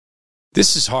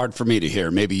This is hard for me to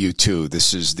hear. Maybe you too.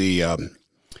 This is the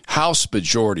House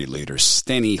Majority Leader,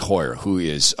 Steny Hoyer, who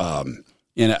is, and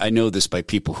I know this by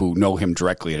people who know him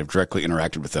directly and have directly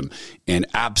interacted with him, an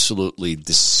absolutely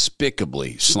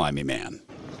despicably slimy man.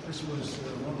 This was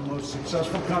one of the most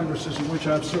successful Congresses in which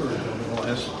I've served over the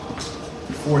last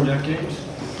 4 decades.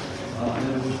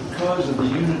 And it was because of the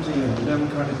unity of the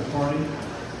Democratic Party,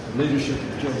 the leadership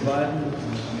of Joe Biden,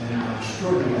 and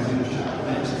extraordinary leadership of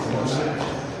Nancy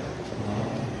Pelosi.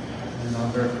 And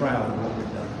I'm very proud of what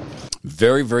we've done.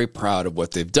 Very, very proud of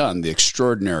what they've done. The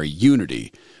extraordinary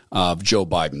unity of Joe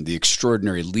Biden, the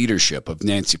extraordinary leadership of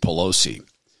Nancy Pelosi.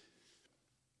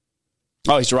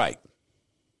 Oh, he's right.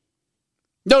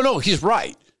 No, he's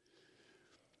right.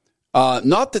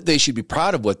 Not that they should be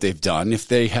proud of what they've done. If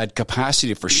they had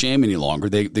capacity for shame any longer,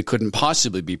 they couldn't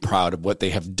possibly be proud of what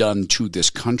they have done to this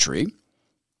country,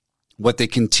 what they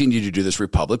continue to do to this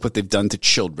republic, what they've done to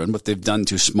children, what they've done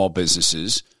to small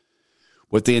businesses,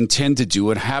 what they intend to do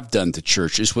and have done to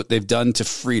churches, what they've done to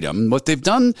freedom, what they've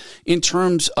done in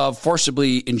terms of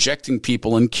forcibly injecting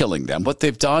people and killing them, what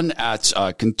they've done at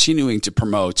continuing to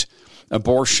promote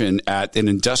abortion at an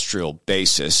industrial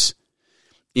basis,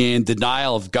 in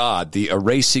denial of God, the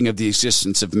erasing of the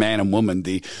existence of man and woman,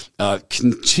 the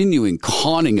continuing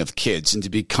conning of kids into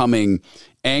becoming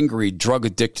angry,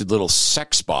 drug-addicted little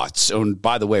sex bots. And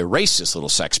by the way, racist little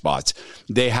sex bots.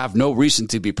 They have no reason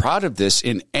to be proud of this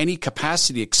in any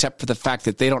capacity except for the fact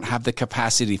that they don't have the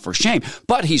capacity for shame.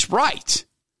 But he's right.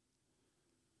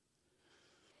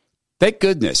 Thank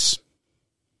goodness.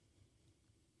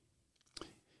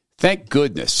 Thank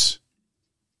goodness.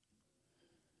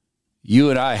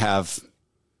 You and I have,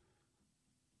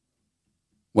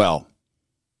 well,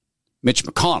 Mitch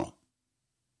McConnell.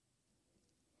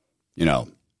 You know,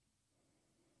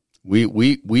 we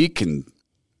can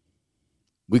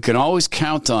always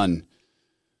count on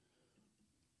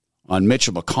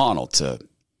Mitchell McConnell to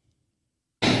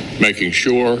making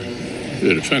sure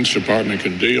the Defense Department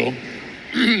can deal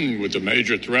with the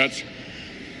major threats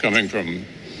coming from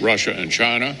Russia and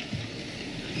China,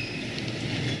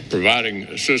 providing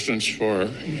assistance for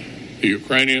the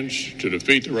Ukrainians to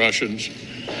defeat the Russians.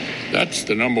 That's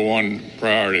the number one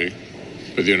priority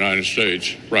for the United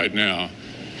States right now,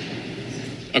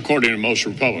 according to most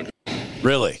Republicans.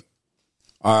 Really?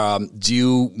 Do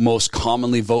you most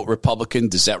commonly vote Republican?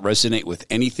 Does that resonate with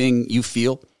anything you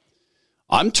feel?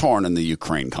 I'm torn on the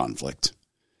Ukraine conflict.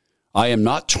 I am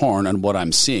not torn on what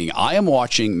I'm seeing. I am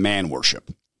watching man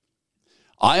worship.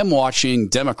 I am watching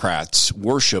Democrats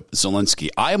worship Zelensky.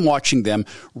 I am watching them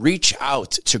reach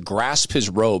out to grasp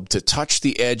his robe, to touch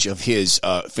the edge of his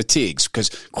fatigues,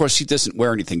 because, of course, he doesn't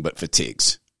wear anything but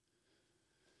fatigues.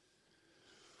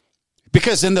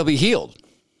 Because then they'll be healed.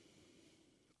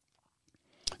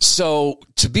 So,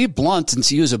 to be blunt and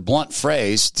to use a blunt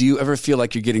phrase, do you ever feel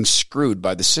like you're getting screwed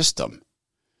by the system?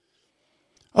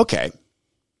 Okay.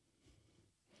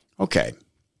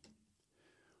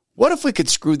 What if we could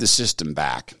screw the system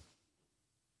back?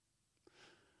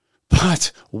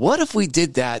 But what if we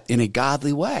did that in a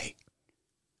godly way?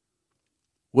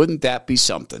 Wouldn't that be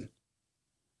something?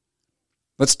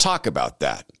 Let's talk about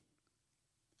that.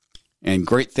 And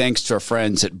great thanks to our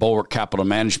friends at Bulwark Capital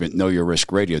Management,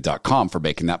 KnowYourRiskRadio.com for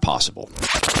making that possible.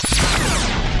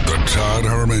 The Todd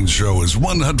Herman Show is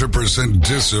 100%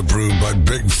 disapproved by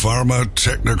big pharma,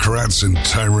 technocrats, and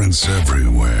tyrants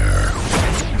everywhere.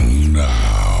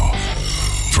 Now,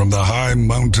 from the high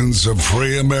mountains of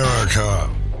free America,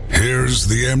 here's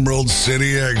the Emerald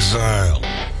City exile,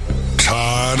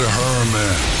 Todd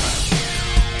Herman.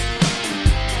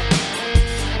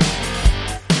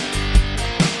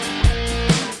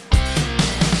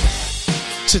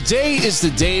 Today is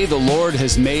the day the Lord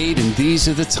has made, and these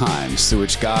are the times through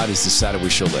which God has decided we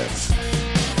shall live.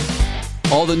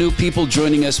 All the new people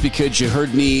joining us because you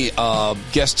heard me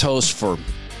guest host for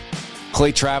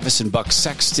Clay Travis and Buck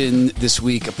Sexton this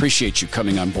week. Appreciate you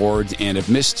coming on board and have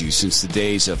missed you since the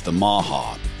days of the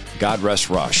Maha. God rest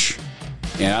Rush.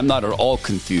 And I'm not at all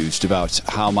confused about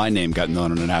how my name got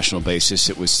known on a national basis.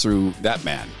 It was through that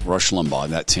man, Rush Limbaugh,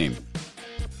 and that team.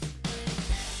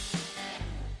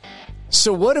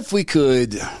 So what if we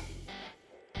could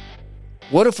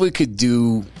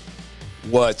do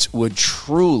what would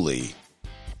truly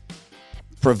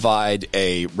provide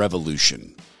a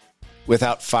revolution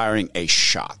without firing a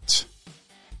shot?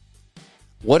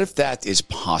 What if that is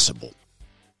possible?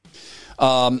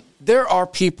 There are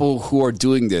people who are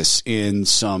doing this in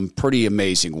some pretty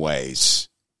amazing ways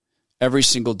every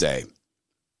single day.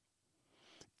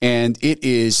 And it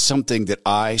is something that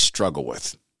I struggle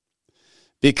with.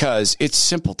 because it's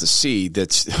simple to see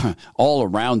that all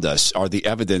around us are the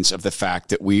evidence of the fact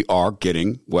that we are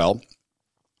getting, well,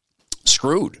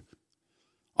 screwed.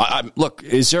 Look,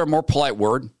 is there a more polite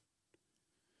word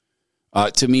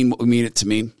to mean what we mean it to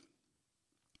mean?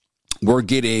 We're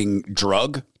getting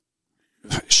drug,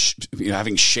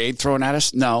 having shade thrown at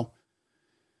us? No.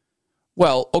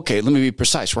 Well, okay, let me be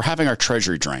precise. We're having our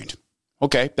treasury drained.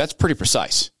 Okay, that's pretty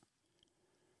precise.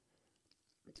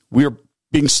 We're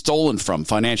being stolen from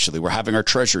financially. We're having our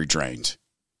treasury drained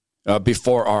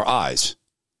before our eyes.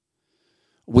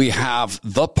 We have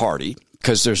the party,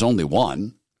 because there's only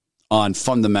one, on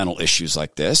fundamental issues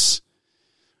like this,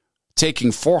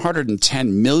 taking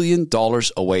 $410 million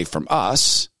away from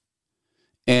us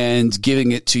and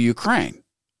giving it to Ukraine.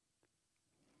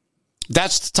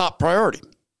 That's the top priority.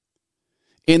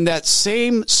 In that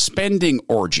same spending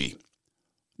orgy,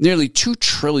 nearly $2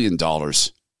 trillion,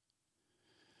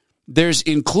 there's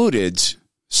included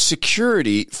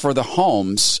security for the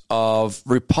homes of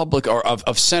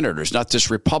of senators, not just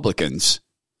Republicans.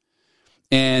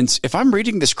 And if I'm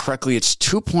reading this correctly, it's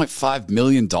 $2.5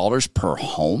 million per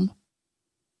home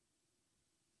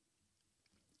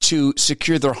to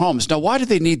secure their homes. Now, why do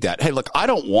they need that? Hey, look, I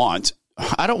don't want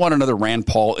another Rand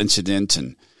Paul incident,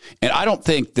 and I don't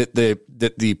think that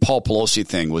the Paul Pelosi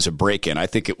thing was a break-in. I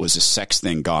think it was a sex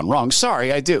thing gone wrong.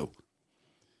 Sorry, I do.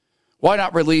 Why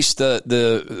not release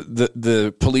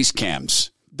the police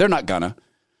cams? They're not gonna.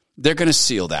 They're gonna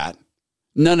seal that.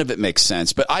 None of it makes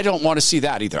sense, but I don't want to see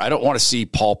that either. I don't want to see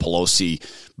Paul Pelosi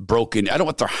broken. I don't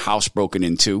want their house broken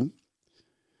into.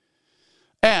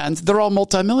 And they're all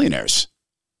multimillionaires.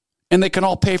 And they can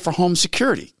all pay for home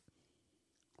security.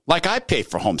 Like I pay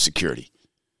for home security.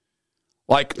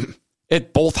 Like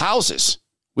at both houses,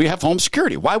 we have home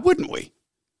security. Why wouldn't we?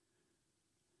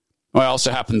 I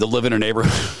also happen to live in a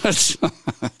neighborhood,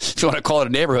 if you want to call it a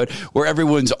neighborhood, where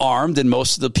everyone's armed and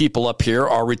most of the people up here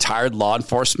are retired law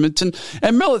enforcement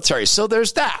and military. So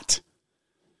there's that.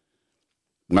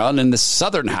 Well, and in the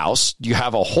southern house, you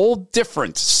have a whole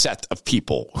different set of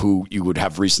people who you would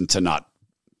have reason to not,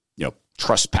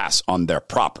 trespass on their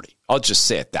property. I'll just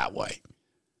say it that way.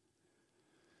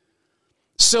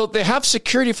 So they have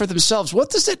security for themselves.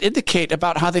 What does it indicate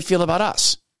about how they feel about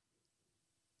us?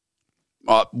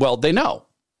 Well, they know.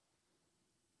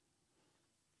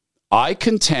 I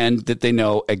contend that they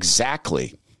know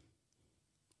exactly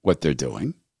what they're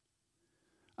doing.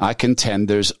 I contend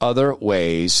there's other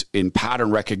ways in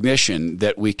pattern recognition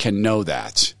that we can know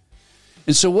that.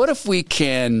 And so what if we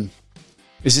can,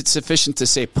 is it sufficient to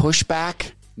say push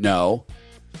back? No.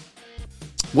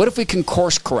 What if we can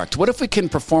course correct? What if we can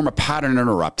perform a pattern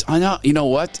interrupt? I know, you know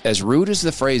what? As rude as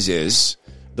the phrase is,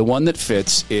 the one that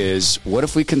fits is, what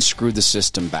if we can screw the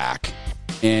system back?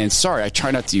 And sorry, I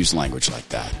try not to use language like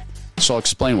that. So I'll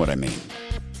explain what I mean.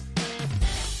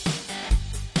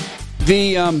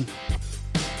 The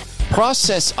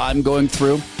process I'm going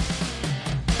through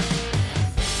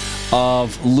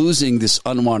of losing this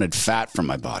unwanted fat from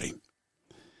my body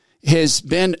has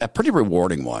been a pretty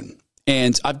rewarding one.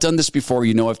 And I've done this before.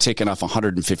 I've taken off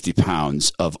 150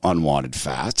 pounds of unwanted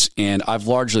fat, and I've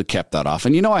largely kept that off.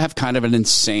 And I have kind of an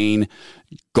insane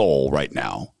goal right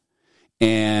now.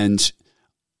 And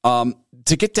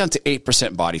to get down to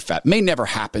 8% body fat may never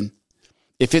happen.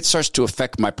 If it starts to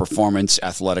affect my performance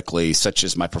athletically, such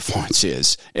as my performance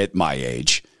is at my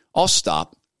age, I'll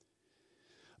stop.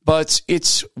 But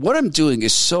what I'm doing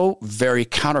is so very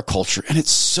counterculture, and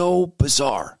it's so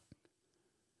bizarre.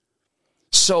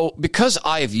 So because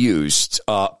I have used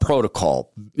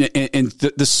protocol, and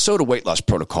the SOTA weight loss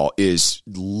protocol is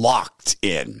locked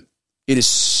in. It is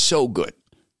so good.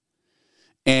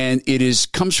 And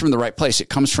comes from the right place. It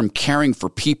comes from caring for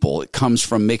people. It comes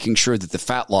from making sure that the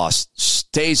fat loss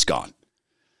stays gone.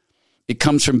 It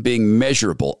comes from being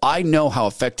measurable. I know how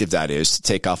effective that is to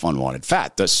take off unwanted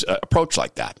fat, this approach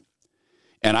like that.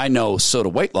 And I know SOTA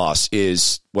weight loss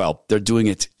is, they're doing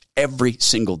it every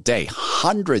single day,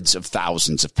 hundreds of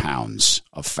thousands of pounds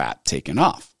of fat taken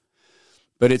off.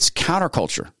 But it's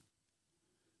counterculture.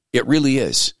 It really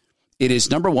is. It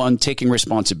is, number one, taking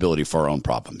responsibility for our own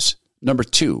problems. Number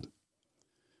two,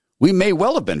 we may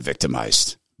well have been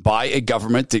victimized by a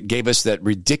government that gave us that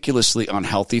ridiculously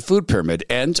unhealthy food pyramid.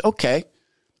 And okay,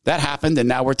 that happened, and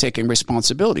now we're taking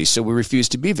responsibility. So we refuse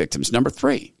to be victims. Number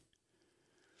three,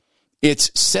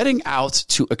 it's setting out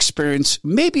to experience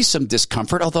maybe some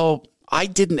discomfort, although I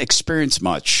didn't experience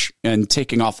much in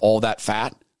taking off all that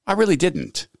fat. I really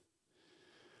didn't.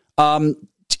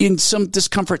 In some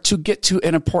discomfort to get to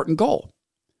an important goal.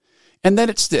 And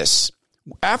then it's this.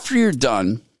 After you're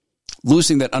done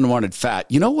losing that unwanted fat,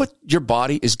 you know what your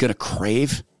body is going to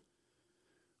crave?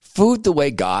 food the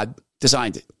way God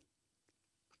designed it.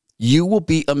 You will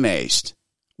be amazed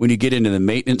when you get into the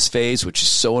maintenance phase, which is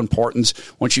so important.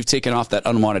 Once you've taken off that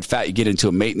unwanted fat, you get into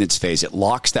a maintenance phase. It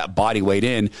locks that body weight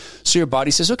in. So your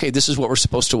body says, okay, this is what we're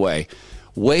supposed to weigh.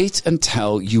 Wait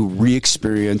until you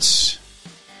re-experience,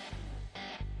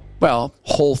 well,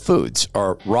 whole foods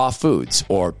or raw foods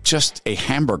or just a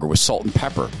hamburger with salt and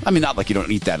pepper. I mean, not like you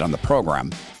don't eat that on the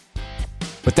program,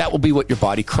 but that will be what your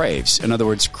body craves. In other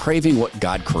words, craving what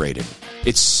God created.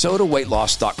 It's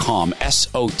sotaweightloss.com,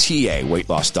 S-O-T-A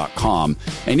weightloss.com.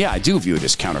 And yeah, I do view it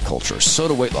as counterculture,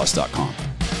 sotaweightloss.com.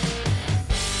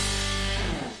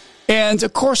 And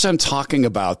of course, I'm talking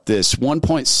about this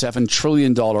 $1.7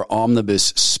 trillion omnibus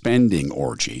spending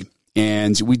orgy.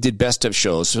 And we did best of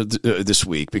shows this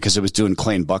week because I was doing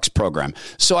Clay and Buck's program.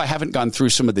 So I haven't gone through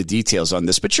some of the details on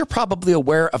this, but you're probably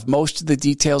aware of most of the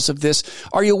details of this.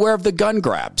 Are you aware of the gun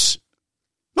grabs?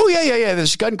 Oh, yeah.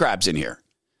 There's gun grabs in here.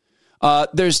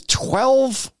 There's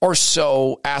 12 or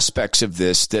so aspects of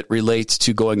this that relates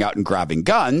to going out and grabbing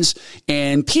guns.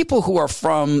 And people who are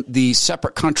from the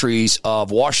separate countries of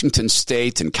Washington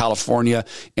State and California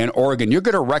and Oregon, you're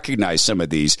going to recognize some of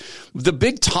these. The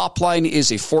big top line is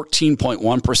a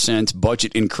 14.1%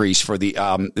 budget increase for the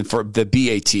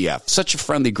BATF. Such a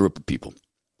friendly group of people.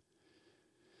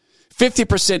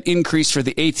 50% increase for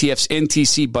the ATF's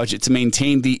NTC budget to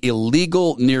maintain the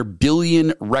illegal near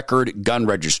billion record gun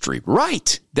registry.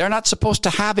 Right. They're not supposed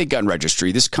to have a gun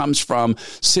registry. This comes from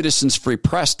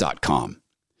citizensfreepress.com.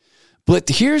 But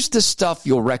here's the stuff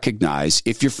you'll recognize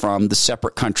if you're from the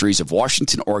separate countries of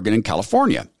Washington, Oregon, and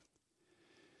California.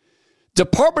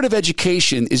 Department of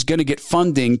Education is going to get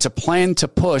funding to plan to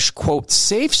push, quote,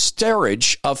 safe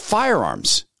storage of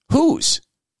firearms. Whose?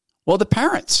 Well, the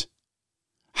parents.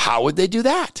 How would they do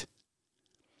that?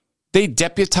 They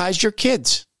deputize your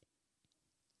kids.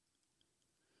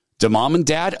 Do mom and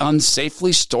dad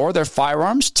unsafely store their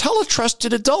firearms? Tell a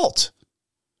trusted adult.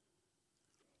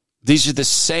 These are the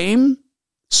same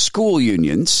school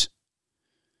unions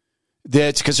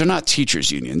that, because they're not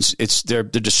teachers unions, they're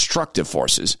destructive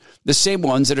forces. The same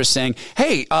ones that are saying,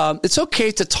 hey, it's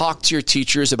okay to talk to your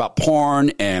teachers about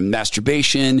porn and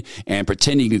masturbation and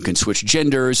pretending you can switch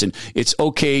genders, and it's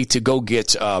okay to go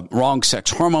get wrong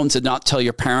sex hormones and not tell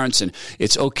your parents, and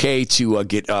it's okay to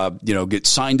get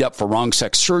signed up for wrong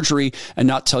sex surgery and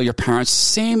not tell your parents.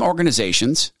 Same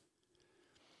organizations.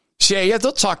 Say, yeah,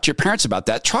 they'll talk to your parents about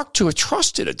that. Talk to a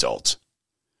trusted adult.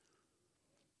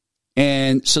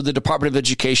 And so the Department of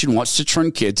Education wants to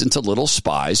turn kids into little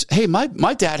spies. Hey,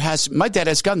 my dad has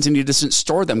guns and he doesn't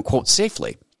store them, quote,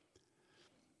 safely.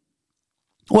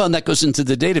 Well, and that goes into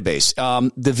the database.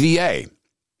 The VA,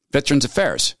 Veterans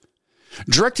Affairs,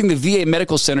 directing the VA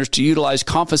medical centers to utilize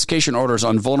confiscation orders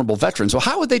on vulnerable veterans. Well,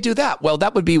 how would they do that? Well,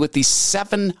 that would be with the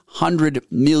 $700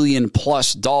 million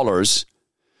plus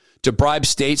to bribe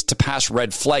states to pass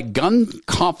red flag gun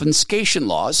confiscation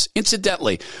laws.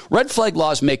 Incidentally, red flag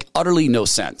laws make utterly no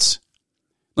sense.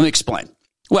 Let me explain.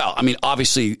 Well, I mean,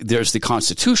 obviously, there's the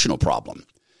constitutional problem.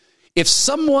 If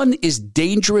someone is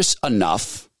dangerous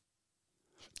enough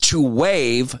to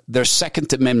waive their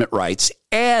Second Amendment rights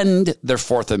and their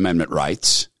Fourth Amendment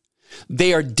rights,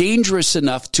 they are dangerous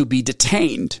enough to be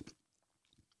detained.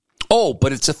 Oh,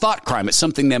 but it's a thought crime. It's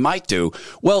something they might do.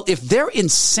 Well, if they're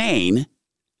insane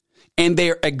and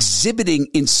they're exhibiting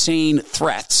insane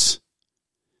threats,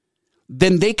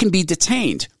 then they can be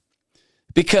detained.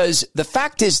 Because the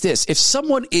fact is this, if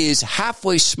someone is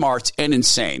halfway smart and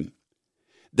insane,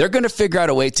 they're going to figure out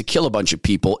a way to kill a bunch of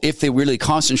people if they really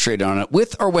concentrate on it,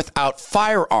 with or without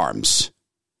firearms.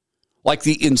 Like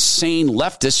the insane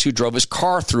leftist who drove his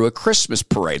car through a Christmas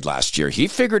parade last year. He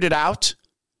figured it out.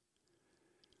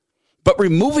 But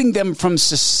removing them from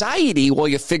society while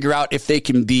you figure out if they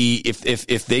can be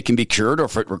if they can be cured or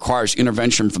if it requires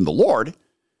intervention from the Lord.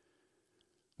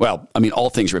 Well, I mean, all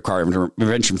things require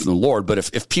intervention from the Lord. But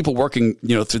if people working,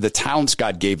 through the talents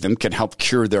God gave them can help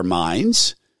cure their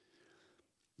minds,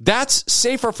 that's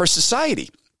safer for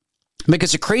society.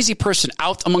 Because a crazy person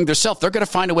out among themselves, they're going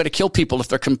to find a way to kill people if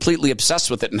they're completely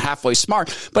obsessed with it and halfway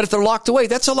smart. But if they're locked away,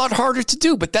 that's a lot harder to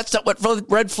do. But that's not what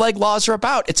red flag laws are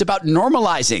about. It's about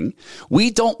normalizing. We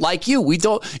don't like you. We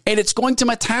don't. And it's going to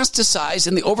metastasize,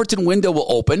 and the Overton window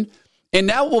will open. And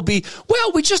now it will be,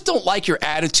 well, we just don't like your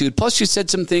attitude. Plus, you said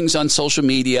some things on social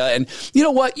media. And you know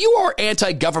what? You are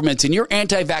anti-government and you're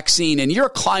anti-vaccine and you're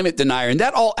a climate denier. And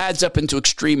that all adds up into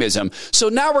extremism. So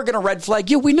now we're going to red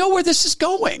flag you. We know where this is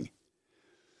going.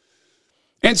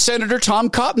 And Senator Tom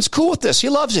Cotton's cool with this. He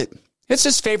loves it. It's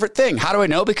his favorite thing. How do I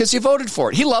know? Because he voted for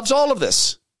it. He loves all of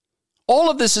this. All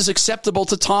of this is acceptable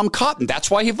to Tom Cotton. That's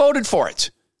why he voted for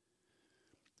it.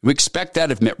 We expect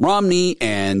that of Mitt Romney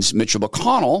and Mitchell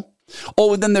McConnell.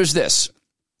 Oh, and then there's this.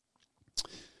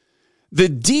 The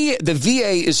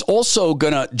VA is also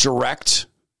going to direct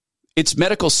its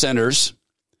medical centers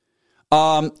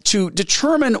to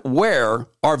determine where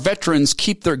our veterans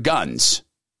keep their guns.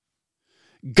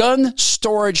 Gun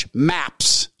storage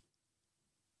maps.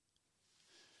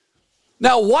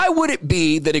 Now, why would it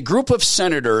be that a group of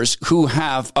senators who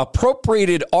have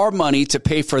appropriated our money to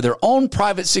pay for their own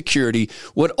private security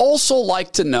would also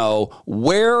like to know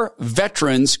where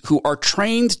veterans who are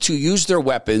trained to use their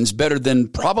weapons better than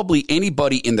probably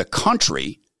anybody in the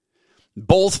country,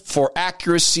 both for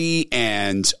accuracy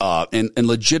and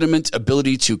legitimate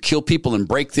ability to kill people and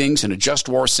break things in a just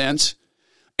war sense,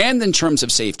 and in terms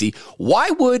of safety,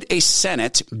 why would a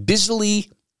Senate busily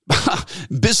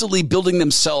building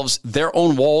themselves their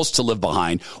own walls to live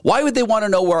behind? Why would they want to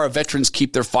know where our veterans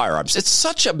keep their firearms? It's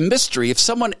such a mystery. If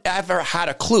someone ever had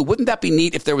a clue, wouldn't that be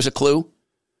neat if there was a clue?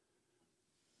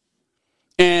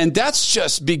 And that's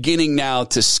just beginning now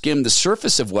to skim the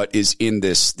surface of what is in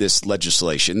this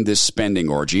legislation, this spending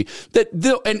orgy.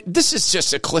 And this is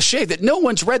just a cliche that no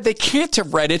one's read. They can't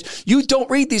have read it. You don't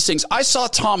read these things. I saw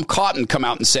Tom Cotton come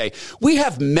out and say, we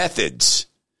have methods.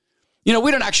 You know,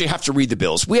 we don't actually have to read the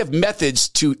bills. We have methods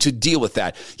to deal with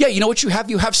that. Yeah, you know what you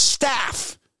have? You have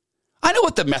staff. I know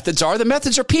what the methods are. The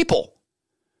methods are people.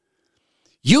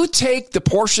 You take the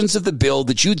portions of the bill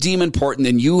that you deem important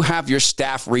and you have your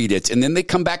staff read it, and then they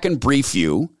come back and brief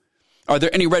you. Are there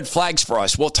any red flags for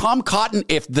us? Well, Tom Cotton,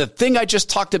 if the thing I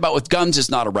just talked about with guns is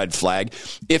not a red flag,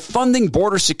 if funding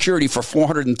border security for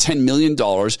 $410 million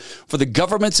for the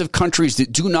governments of countries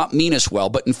that do not mean us well,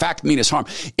 but in fact mean us harm,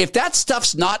 if that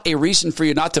stuff's not a reason for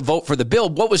you not to vote for the bill,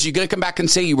 what was you going to come back and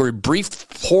say you were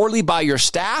briefed poorly by your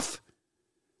staff?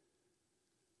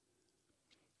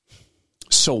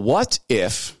 So what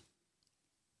if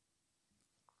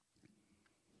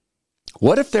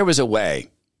there was a way?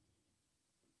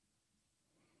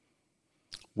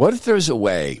 What if there's a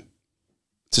way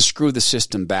to screw the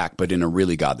system back, but in a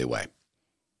really godly way?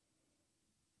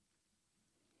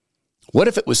 What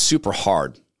if it was super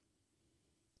hard?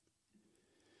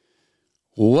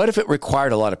 What if it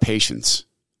required a lot of patience?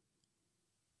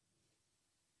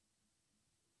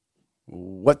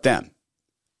 What then?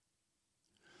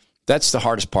 That's the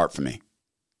hardest part for me.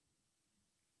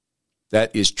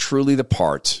 That is truly the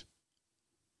part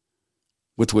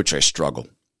with which I struggle.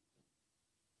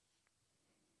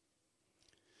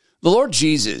 The Lord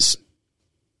Jesus,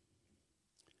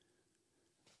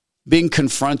 being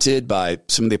confronted by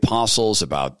some of the apostles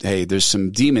about, hey, there's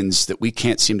some demons that we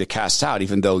can't seem to cast out,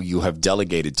 even though you have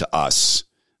delegated to us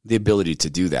the ability to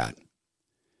do that.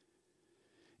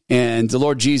 And the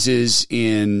Lord Jesus,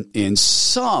 in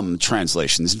some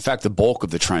translations, in fact, the bulk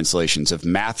of the translations of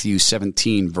Matthew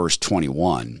 17, verse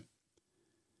 21,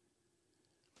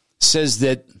 says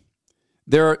that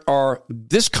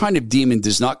this kind of demon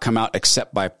does not come out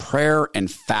except by prayer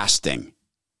and fasting.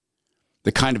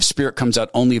 The kind of spirit comes out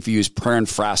only if you use prayer and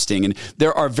fasting. And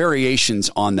there are variations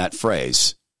on that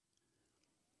phrase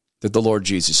that the Lord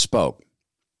Jesus spoke.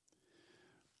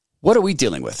 What are we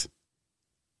dealing with?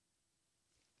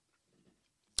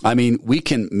 I mean, we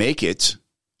can make it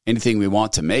anything we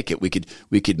want to make it. We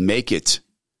could make it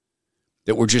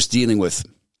that we're just dealing with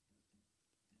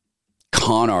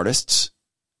con artists.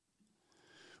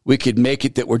 We could make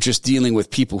it that we're just dealing with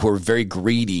people who are very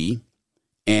greedy,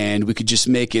 and we could just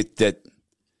make it that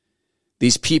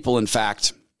these people, in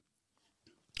fact,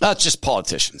 it's just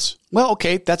politicians. Well,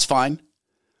 okay, that's fine.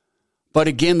 But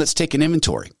again, let's take an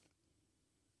inventory.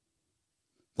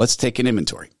 Let's take an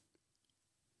inventory.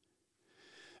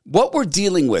 What we're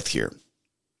dealing with here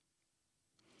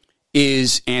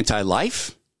is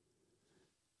anti-life.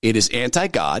 It is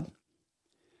anti-God.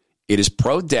 It is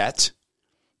pro-debt.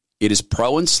 It is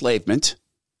pro-enslavement.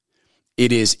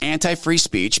 It is anti-free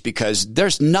speech because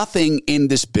there's nothing in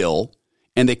this bill,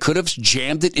 and they could have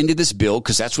jammed it into this bill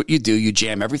because that's what you do. You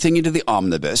jam everything into the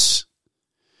omnibus.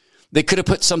 They could have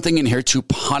put something in here to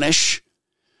punish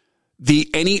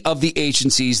any of the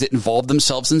agencies that involve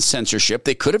themselves in censorship.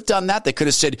 They could have done that. They could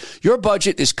have said, your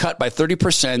budget is cut by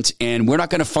 30% and we're not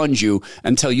going to fund you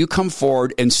until you come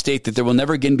forward and state that there will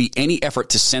never again be any effort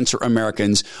to censor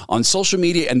Americans on social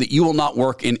media and that you will not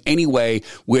work in any way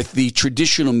with the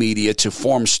traditional media to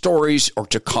form stories or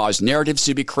to cause narratives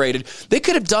to be created. They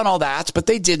could have done all that, but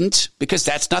they didn't because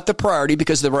that's not the priority,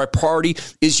 because the priority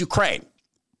is Ukraine.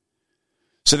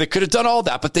 So they could have done all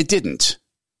that, but they didn't.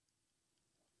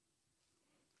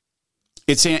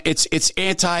 It's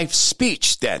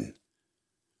anti-speech then.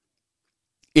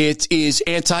 It is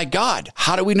anti-God.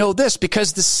 How do we know this?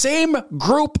 Because the same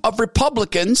group of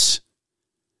Republicans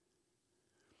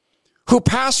who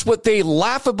passed what they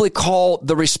laughably call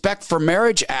the Respect for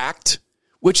Marriage Act,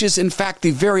 which is in fact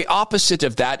the very opposite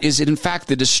of that, is in fact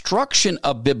the destruction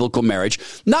of biblical marriage.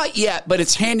 Not yet, but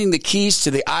it's handing the keys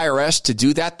to the IRS to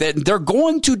do that. They're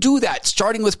going to do that,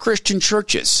 starting with Christian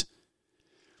churches.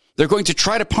 They're going to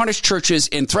try to punish churches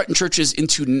and threaten churches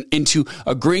into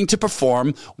agreeing to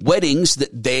perform weddings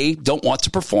that they don't want to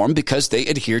perform because they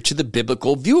adhere to the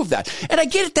biblical view of that. And I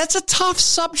get it. That's a tough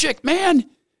subject, man.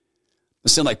 I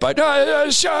sound like, but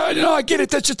I get it.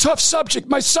 That's a tough subject.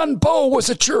 My son Bo was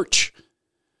at church.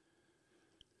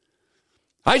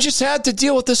 I just had to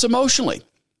deal with this emotionally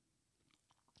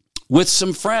with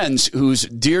some friends whose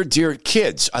dear, dear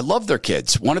kids. I love their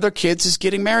kids. One of their kids is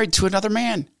getting married to another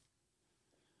man.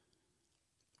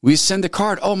 We send a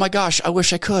card. Oh my gosh, I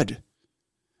wish I could.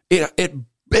 It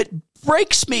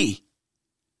breaks me.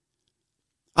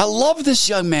 I love this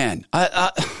young man.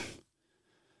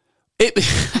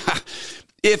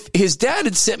 If his dad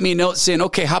had sent me a note saying,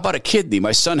 okay, how about a kidney?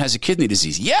 My son has a kidney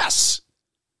disease. Yes.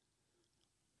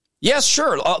 Yes,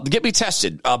 sure. Get me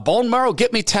tested. Bone marrow,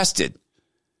 get me tested.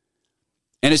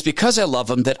 And it's because I love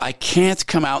him that I can't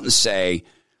come out and say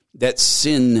that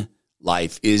sin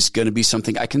life is going to be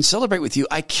something I can celebrate with you.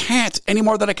 I can't any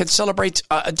more than I can celebrate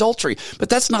adultery. But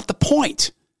that's not the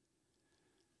point.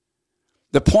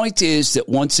 The point is that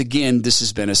once again, this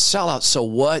has been a sellout. So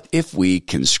what if we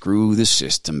can screw the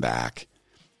system back?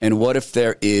 And what if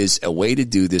there is a way to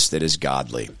do this that is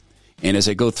godly? And as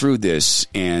I go through this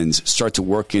and start to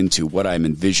work into what I'm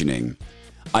envisioning,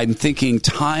 I'm thinking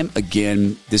time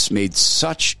again, this made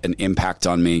such an impact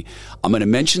on me. I'm going to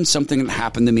mention something that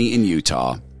happened to me in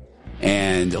Utah.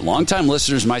 And longtime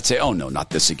listeners might say, oh, no,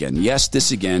 not this again. Yes,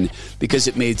 this again, because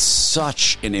it made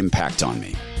such an impact on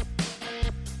me.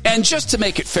 And just to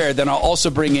make it fair, then I'll also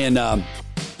bring in a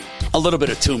little bit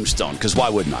of Tombstone, because why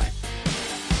wouldn't I?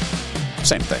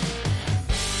 Same thing.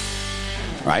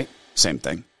 Right? Same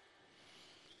thing.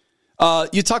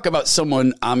 You talk about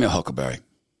someone, I'm your Huckleberry.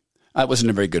 That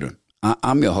wasn't a very good one.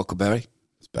 I'm your Huckleberry.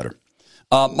 It's better.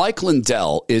 Mike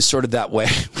Lindell is sort of that way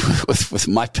with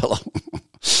My Pillow.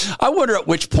 I wonder at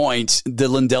which point the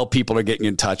Lindell people are getting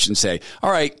in touch and say,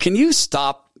 all right, can you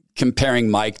stop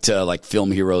comparing Mike to like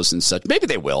film heroes and such? Maybe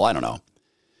they will. I don't know.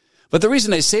 But the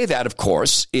reason I say that, of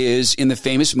course, is in the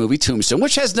famous movie Tombstone,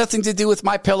 which has nothing to do with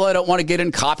My Pillow. I don't want to get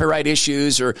in copyright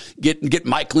issues or get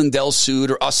Mike Lindell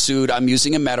sued or us sued. I'm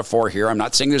using a metaphor here. I'm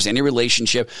not saying there's any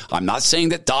relationship. I'm not saying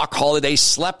that Doc Holliday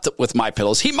slept with My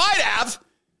Pillows. He might have.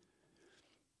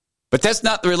 But that's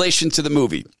not the relation to the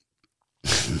movie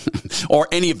or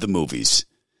any of the movies.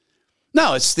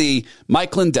 No, it's the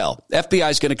Mike Lindell.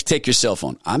 FBI is going to take your cell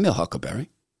phone. I'm your Huckleberry.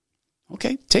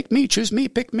 Okay, take me, choose me,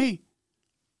 pick me.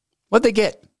 What'd they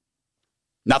get?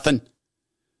 Nothing.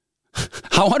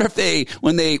 I wonder if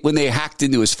when they hacked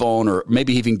into his phone, or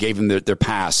maybe even gave him their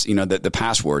pass, the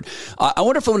password. I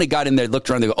wonder if when they got in there, looked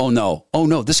around, they go, oh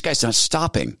no, this guy's not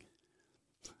stopping.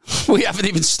 We haven't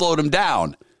even slowed him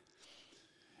down.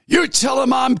 You tell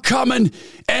him I'm coming,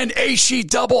 and Aishi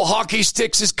double hockey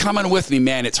sticks is coming with me.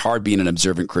 Man, it's hard being an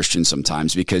observant Christian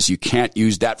sometimes because you can't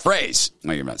use that phrase.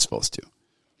 No, you're not supposed to.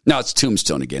 No, it's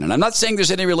Tombstone again. And I'm not saying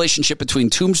there's any relationship between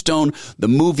Tombstone, the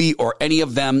movie, or any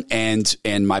of them and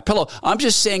My Pillow. I'm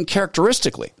just saying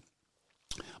characteristically.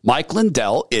 Mike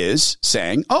Lindell is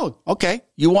saying, oh, okay,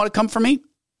 you want to come for me?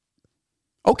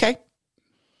 Okay.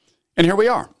 And here we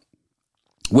are.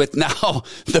 With now,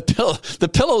 the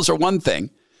pillows are one thing,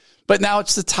 but now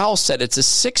it's the towel set. It's a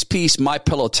 6-piece My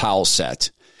Pillow towel set.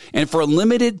 And for a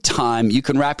limited time, you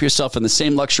can wrap yourself in the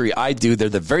same luxury I do. They're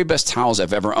the very best towels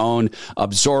I've ever owned.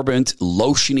 Absorbent,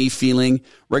 lotiony feeling.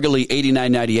 Regularly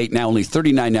 $89.98, now only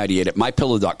 $39.98 at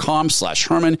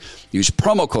mypillow.com/Herman. Use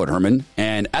promo code Herman.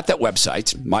 And at that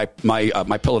website,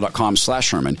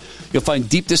 mypillow.com/Herman, you'll find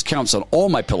deep discounts on all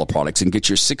My Pillow products and get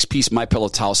your 6-piece My Pillow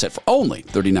towel set for only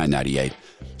 $39.98.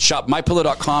 Shop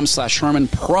mypillow.com/Herman,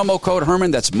 promo code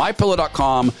Herman. That's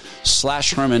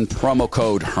mypillow.com/Herman, promo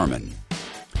code Herman.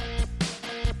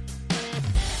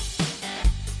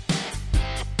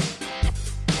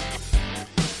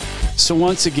 So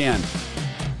once again,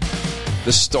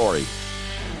 the story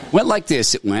went like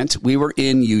this. It went, we were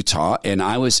in Utah and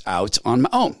I was out on my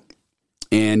own.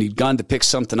 And he'd gone to pick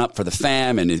something up for the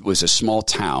fam, and it was a small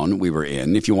town we were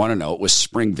in. If you want to know, it was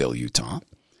Springville, Utah.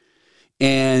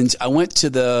 And I went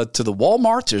to the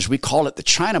Walmart, as we call it, the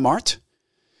China Mart.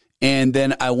 And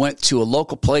then I went to a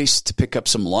local place to pick up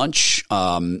some lunch.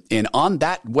 And on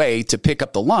that way to pick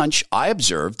up the lunch, I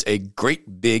observed a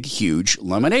great big, huge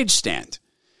lemonade stand.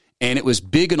 And it was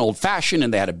big and old-fashioned,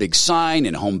 and they had a big sign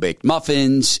and home-baked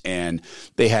muffins, and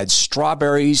they had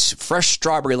strawberries, fresh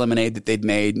strawberry lemonade that they'd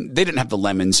made. They didn't have the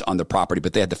lemons on their property,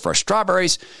 but they had the fresh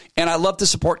strawberries. And I love to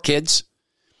support kids.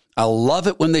 I love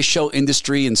it when they show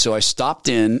industry, and so I stopped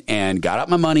in and got out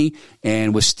my money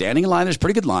and was standing in line. There's a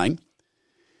pretty good line.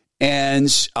 And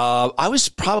I was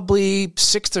probably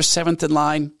 6th or 7th in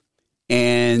line.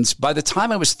 And by the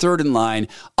time I was 3rd in line,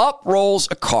 up rolls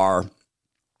a car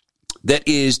that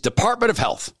is Department of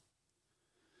Health.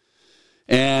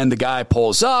 And the guy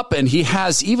pulls up, and he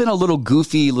has even a little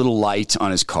goofy little light on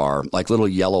his car, like little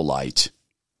yellow light.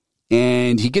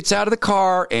 And he gets out of the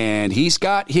car, and he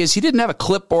didn't have a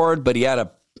clipboard, but he had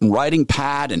a writing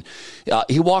pad. And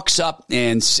he walks up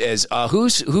and says,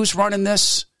 who's running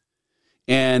this?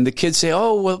 And the kids say,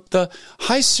 oh, well,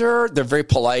 hi, sir. They're very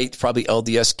polite, probably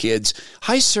LDS kids.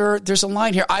 Hi, sir. There's a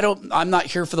line here. I'm not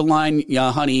here for the line,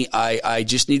 honey. I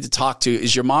just need to talk to,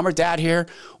 is your mom or dad here?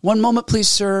 One moment, please,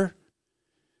 sir.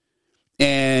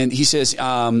 And he says,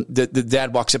 the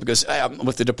dad walks up and goes,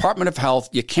 with the Department of Health,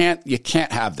 you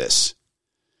can't have this.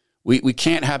 We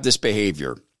can't have this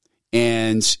behavior.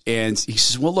 And he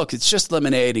says, well, look, it's just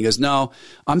lemonade. And he goes, no,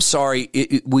 I'm sorry.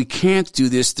 We can't do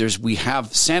this. We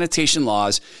have sanitation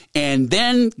laws. And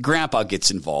then Grandpa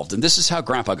gets involved. And this is how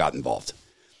Grandpa got involved.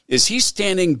 Is he's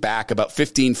standing back about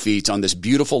 15 feet on this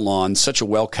beautiful lawn, such a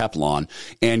well-kept lawn.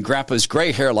 And Grandpa's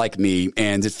gray hair like me.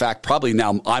 And in fact, probably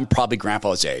now I'm probably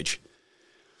Grandpa's age.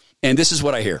 And this is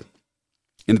what I hear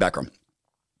in the background.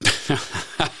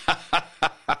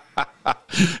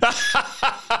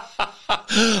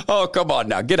 Oh, come on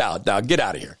now. Get out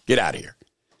of here. Get out of here.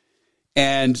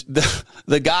 And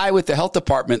the guy with the health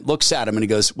department looks at him and he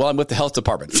goes, well, I'm with the health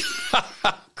department.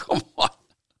 Come on.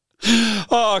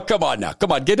 Oh, come on now.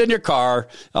 Come on. Get in your car.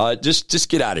 Just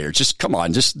get out of here. Just come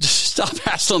on. Just stop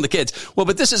hassling the kids. Well,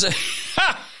 but this is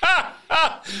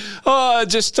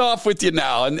just off with you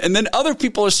now. And then other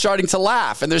people are starting to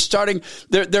laugh, and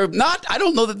they're not, I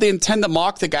don't know that they intend to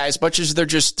mock the guy as much as they're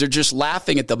just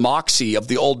laughing at the moxie of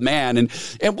the old man.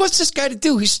 And what's this guy to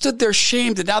do? He stood there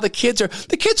shamed, and now the kids are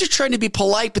trying to be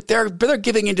polite, but they're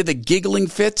giving into the giggling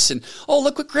fits. And, oh,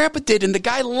 look what Grandpa did. And the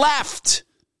guy left.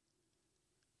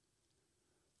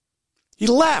 He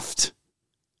left.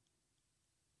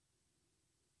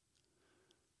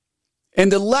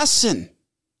 And the lesson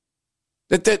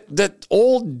that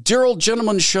old dear old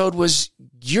gentleman showed was,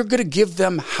 you're going to give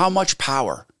them how much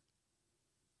power?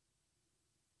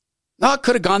 Now, it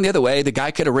could have gone the other way. The guy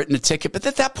could have written a ticket. But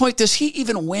at that point, does he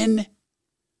even win?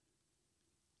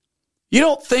 You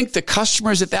don't think the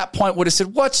customers at that point would have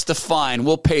said, what's the fine?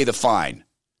 We'll pay the fine.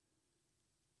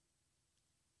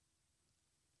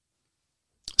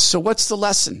 So what's the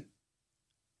lesson?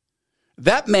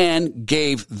 That man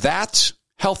gave that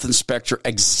health inspector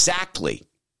exactly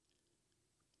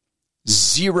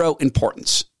 0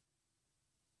 importance.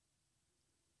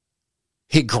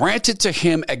 He granted to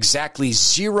him exactly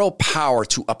 0 power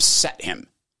to upset him.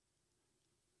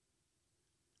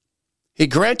 He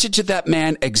granted to that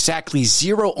man exactly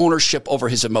 0 ownership over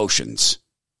his emotions.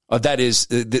 That is,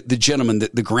 the gentleman,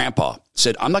 the grandpa,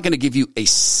 said, I'm not going to give you a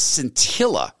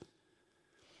scintilla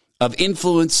of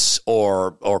influence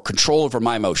or control over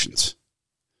my emotions.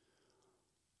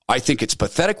 I think it's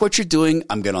pathetic what you're doing.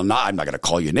 I'm not going to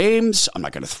call you names. I'm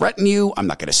not going to threaten you. I'm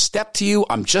not going to step to you.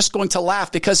 I'm just going to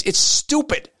laugh because it's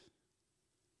stupid.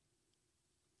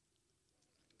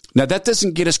 Now, that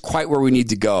doesn't get us quite where we need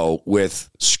to go with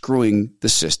screwing the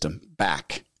system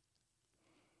back.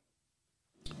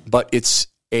 But it's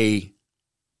an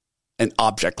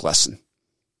object lesson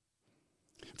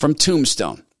from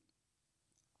Tombstone.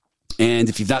 And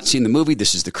if you've not seen the movie,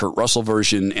 this is the Kurt Russell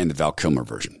version and the Val Kilmer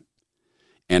version.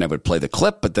 And I would play the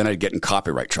clip, but then I'd get in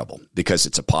copyright trouble because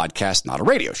it's a podcast, not a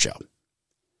radio show.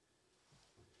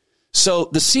 So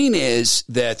the scene is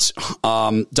that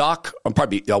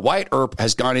Wyatt Earp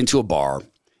has gone into a bar,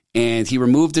 and he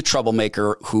removed a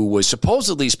troublemaker who was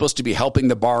supposedly supposed to be helping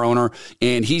the bar owner,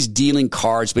 and he's dealing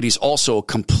cards, but he's also a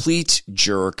complete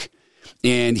jerk,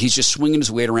 and he's just swinging his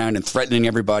weight around and threatening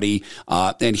everybody,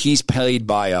 and he's paid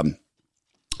by, I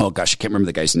can't remember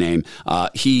the guy's name.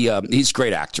 He's a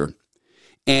great actor.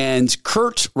 And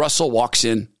Kurt Russell walks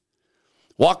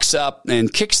up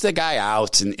and kicks the guy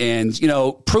out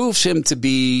and proves him to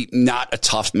be not a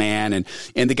tough man.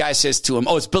 And the guy says to him,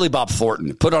 it's Billy Bob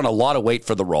Thornton, put on a lot of weight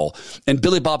for the role. And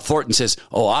Billy Bob Thornton says,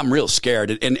 I'm real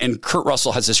scared. And Kurt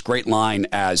Russell has this great line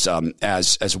as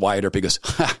Wyatt Earp. He goes,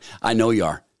 I know you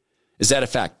are. Is that a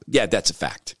fact? Yeah, that's a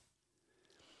fact.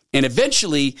 And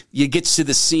eventually you get to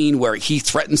the scene where he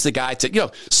threatens the guy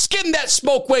to, skin that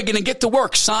smoke wagon and get to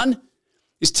work, son.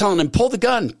 He's telling him, pull the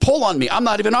gun, pull on me. I'm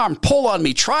not even armed. Pull on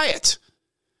me. Try it.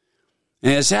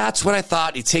 And as that's what I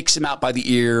thought. He takes him out by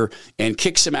the ear and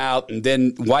kicks him out. And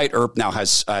then Wyatt Earp now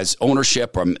has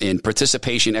ownership in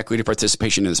participation, equity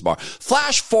participation in this bar.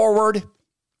 Flash forward.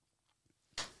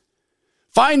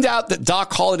 Find out that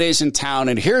Doc Holliday's in town,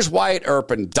 and here's Wyatt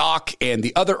Earp and Doc and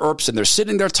the other Earps, and they're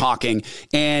sitting there talking.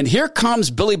 And here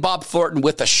comes Billy Bob Thornton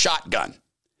with a shotgun.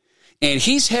 And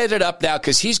he's headed up now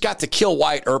because he's got to kill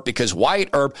Wyatt Earp because Wyatt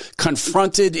Earp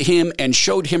confronted him and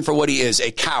showed him for what he is,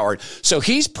 a coward. So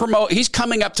he's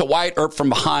coming up to Wyatt Earp from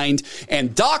behind,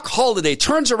 and Doc Holliday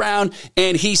turns around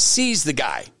and he sees the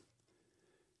guy.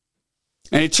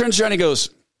 And he turns around and he goes,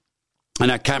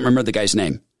 and I can't remember the guy's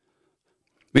name.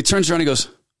 He turns around and he goes,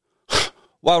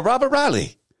 well, Robert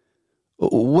Riley,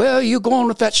 where are you going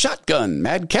with that shotgun,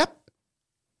 madcap?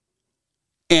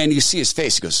 And you see his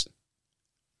face. He goes,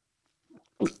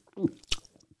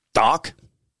 Doc?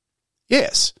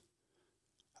 Yes.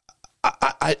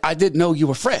 I didn't know you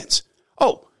were friends.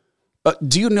 Oh,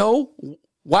 do you know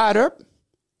Wyatt Earp?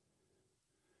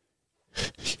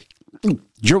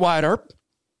 You're Wyatt Earp?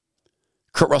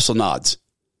 Kurt Russell nods.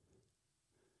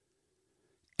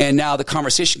 And now the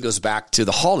conversation goes back to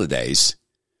the Hollidays.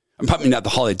 Probably not the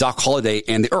Holiday, Doc Holliday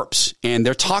and the Earps. And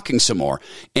they're talking some more.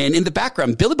 And in the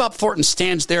background, Billy Bob Thornton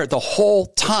stands there the whole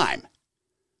time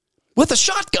with a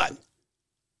shotgun.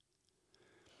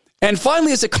 And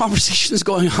finally, as the conversation is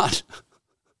going on,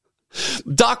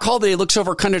 Doc Holliday looks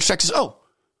over, kind of distracted, says,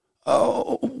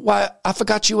 oh, why, I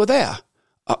forgot you were there.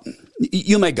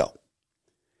 You may go.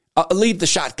 Leave the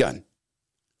shotgun.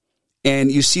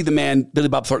 And you see the man, Billy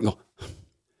Bob Thornton, go,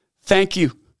 thank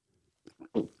you.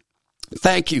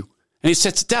 Thank you. And he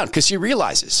sits it down because he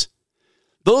realizes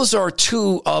those are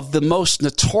two of the most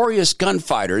notorious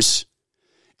gunfighters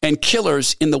and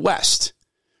killers in the West.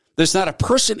 There's not a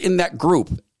person in that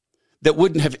group that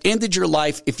wouldn't have ended your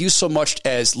life if you so much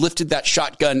as lifted that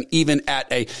shotgun even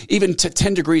to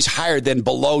 10 degrees higher than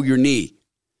below your knee.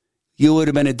 You would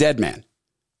have been a dead man.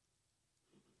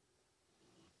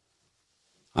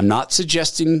 I'm not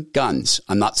suggesting guns.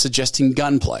 I'm not suggesting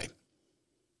gunplay.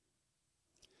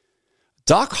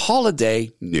 Doc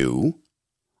Holliday knew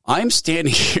I'm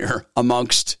standing here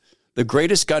amongst the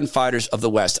greatest gunfighters of the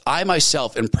West. I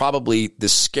myself am probably the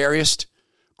scariest,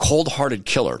 cold-hearted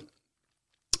killer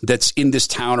that's in this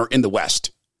town or in the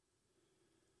West.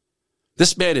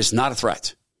 This man is not a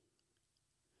threat.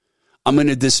 I'm going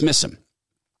to dismiss him.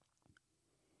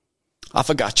 I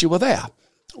forgot you were there.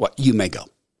 Well, you may go.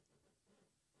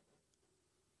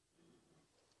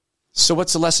 So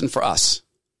what's the lesson for us?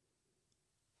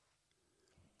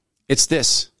 It's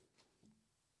this.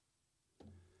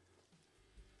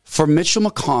 For Mitchell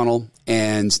McConnell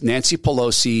and Nancy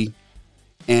Pelosi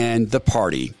and the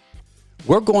party,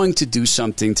 we're going to do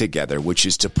something together, which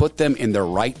is to put them in their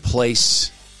right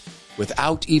place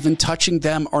without even touching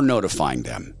them or notifying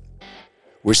them.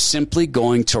 We're simply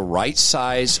going to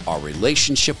right-size our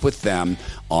relationship with them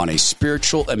on a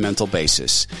spiritual and mental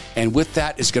basis. And with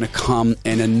that is going to come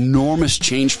an enormous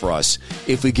change for us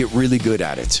if we get really good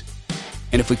at it.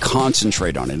 And if we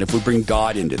concentrate on it, if we bring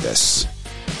God into this.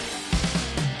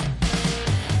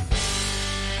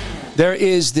 There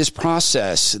is this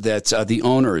process that the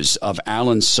owners of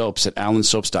Allen Soaps at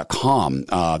allensoaps.com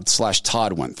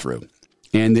 /Todd went through.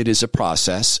 And it is a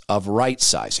process of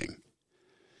right-sizing.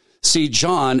 See,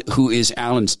 John, who is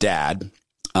Alan's dad,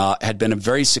 had been a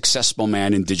very successful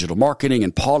man in digital marketing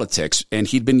and politics, and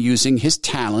he'd been using his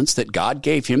talents that God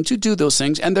gave him to do those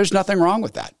things, and there's nothing wrong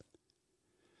with that.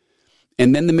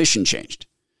 And then the mission changed.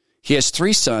 He has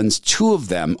 3 sons. 2 of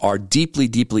them are deeply,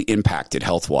 deeply impacted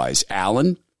health-wise.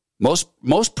 Alan,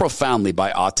 most profoundly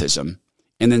by autism,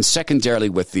 and then secondarily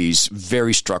with these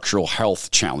very structural health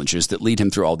challenges that lead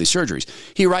him through all these surgeries.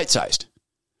 He right-sized.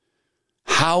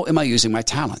 How am I using my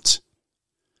talents?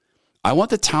 I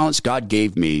want the talents God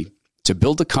gave me to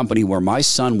build a company where my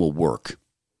son will work.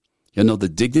 He'll know the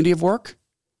dignity of work.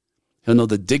 He'll know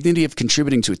the dignity of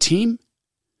contributing to a team.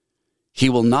 He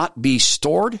will not be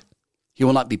stored. He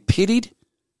will not be pitied.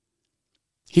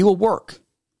 He will work.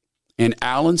 And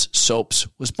Allen's Soaps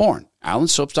was born.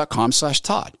 allensoaps.com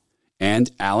 /Todd.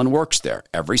 And Alan works there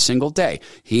every single day.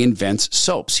 He invents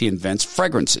soaps. He invents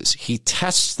fragrances. He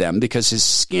tests them because his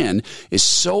skin is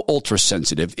so ultra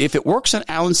sensitive. If it works on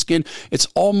Alan's skin, it's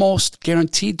almost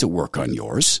guaranteed to work on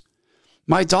yours.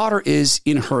 My daughter is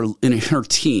in her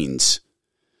teens.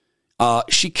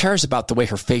 She cares about the way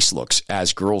her face looks,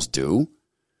 as girls do.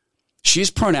 She's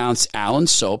pronounced Allen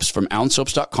Soaps from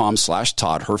allensoaps.com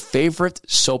 /Todd her favorite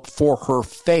soap for her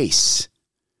face.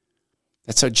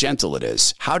 That's how gentle it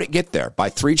is. How'd it get there? By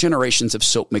 3 generations of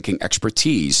soap-making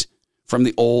expertise from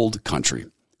the old country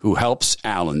who helps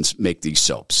Allen's make these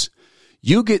soaps.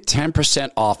 You get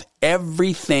 10% off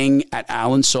everything at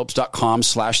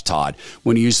allensoaps.com/Todd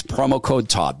when you use the promo code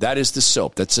Todd. That is the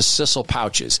soap. That's the Sissel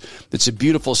pouches. That's a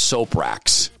beautiful soap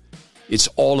racks. It's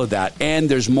all of that. And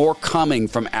there's more coming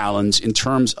from Allen's in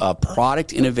terms of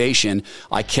product innovation.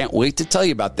 I can't wait to tell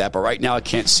you about that, but right now I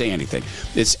can't say anything.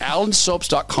 It's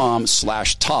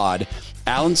allensoaps.com/Todd.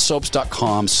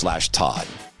 allensoaps.com/Todd.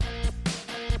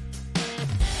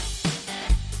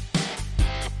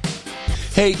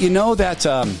 Hey, you know that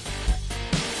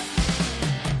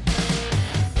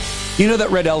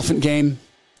red elephant game?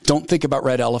 Don't think about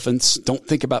red elephants. Don't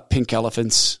think about pink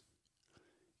elephants.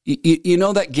 You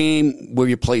know that game where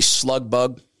you play slug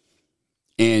bug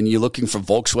and you're looking for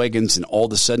Volkswagens and all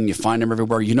of a sudden you find them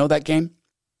everywhere? You know that game?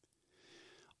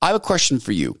 I have a question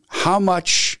for you. How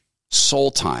much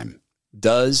soul time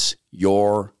does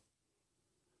your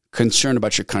concern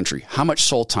about your country, how much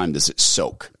soul time does it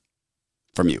soak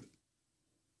from you?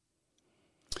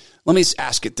 Let me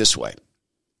ask it this way.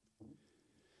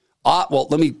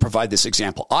 Let me provide this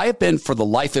example. I have been, for the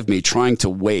life of me, trying to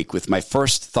wake with my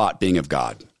first thought being of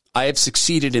God. I have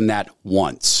succeeded in that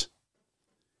once.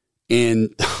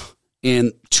 In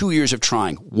 2 years of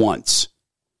trying, once.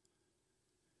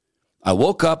 I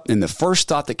woke up and the first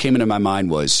thought that came into my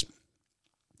mind was,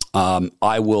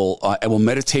 I will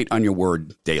meditate on your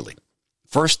word daily.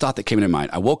 First thought that came into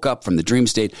mind. I woke up from the dream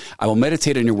state. I will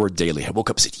meditate on your word daily. I woke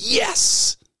up and said,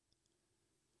 yes.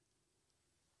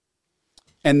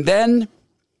 And then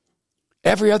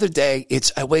every other day,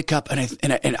 I wake up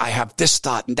and I have this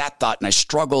thought and that thought, and I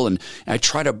struggle and I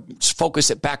try to focus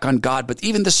it back on God. But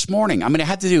even this morning, I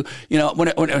had to do,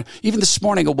 even this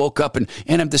morning I woke up and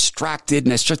I'm distracted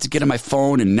and I start to get on my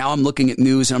phone and now I'm looking at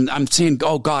news and I'm saying,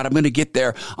 oh God, I'm going to get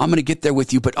there. I'm going to get there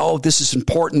with you. But oh, this is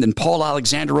important. And Paul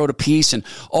Alexander wrote a piece and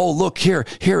oh, look here,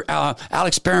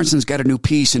 Alex Berenson's got a new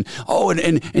piece and oh,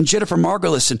 and Jennifer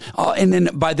Margulis and then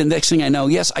by the next thing I know,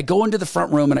 yes, I go into the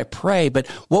front room and I pray. But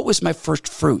what was my first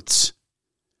fruits?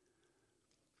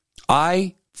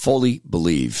 I fully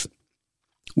believe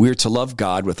we're to love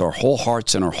God with our whole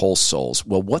hearts and our whole souls.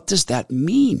 Well, what does that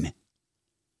mean?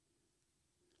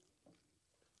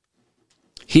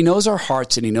 He knows our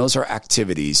hearts and he knows our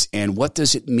activities. And what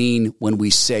does it mean when we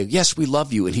say, yes, we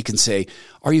love you? And he can say,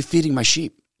 are you feeding my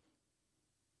sheep?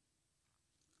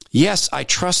 Yes, I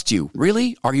trust you.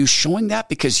 Really? Are you showing that?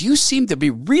 Because you seem to be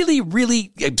really,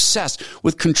 really obsessed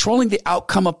with controlling the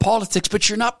outcome of politics, but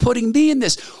you're not putting me in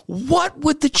this. What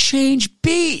would the change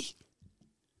be?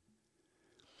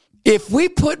 If we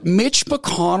put Mitch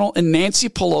McConnell and Nancy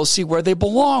Pelosi where they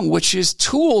belong, which is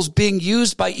tools being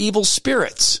used by evil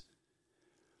spirits,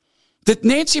 that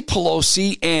Nancy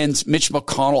Pelosi and Mitch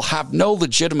McConnell have no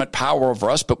legitimate power over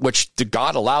us, but which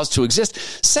God allows to exist.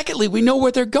 Secondly, we know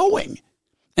where they're going.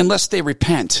 Unless they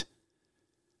repent.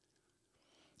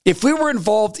 If we were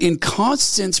involved in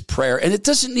constant prayer, and it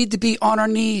doesn't need to be on our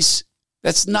knees,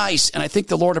 that's nice, and I think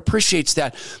the Lord appreciates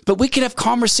that, but we can have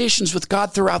conversations with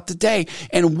God throughout the day.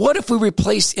 And what if we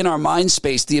replaced in our mind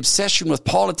space the obsession with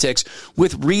politics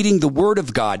with reading the Word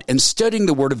of God and studying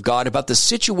the Word of God about the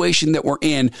situation that we're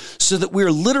in so that we're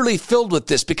literally filled with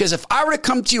this? Because if I were to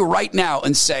come to you right now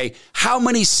and say, how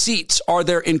many seats are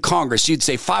there in Congress? You'd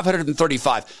say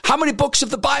 535. How many books of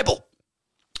the Bible?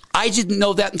 I didn't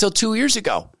know that until 2 years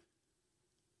ago.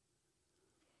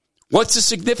 What's the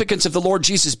significance of the Lord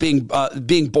Jesus being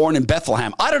born in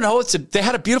Bethlehem? I don't know. They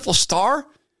had a beautiful star.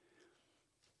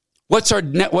 What's our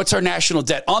national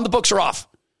debt? On the books or off?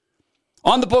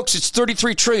 On the books, it's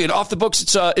 33 trillion. Off the books,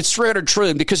 it's 300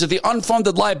 trillion because of the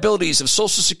unfunded liabilities of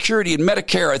Social Security and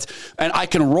Medicare. And I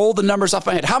can roll the numbers off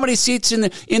my head. How many seats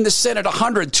in the Senate?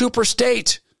 100, 2 per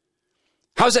state.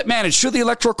 How's that managed? Through the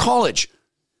Electoral College.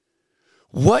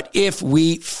 What if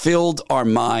we filled our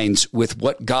minds with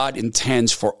what God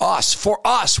intends for us? For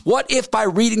us, what if by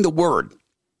reading the Word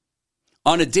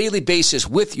on a daily basis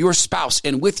with your spouse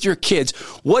and with your kids,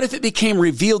 what if it became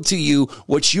revealed to you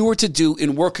what you were to do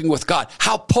in working with God?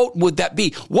 How potent would that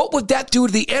be? What would that do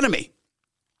to the enemy?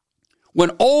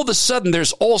 When all of a sudden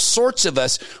there's all sorts of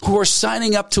us who are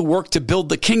signing up to work to build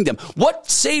the kingdom.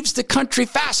 What saves the country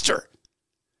faster?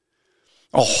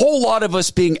 A whole lot of us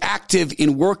being active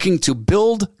in working to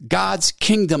build God's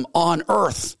kingdom on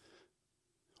earth,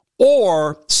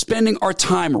 or spending our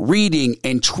time reading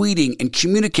and tweeting and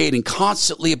communicating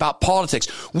constantly about politics.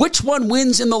 Which one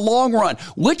wins in the long run?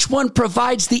 Which one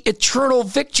provides the eternal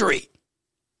victory?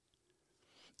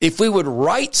 if we would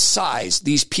right size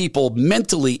these people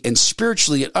mentally and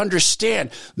spiritually and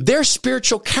understand they're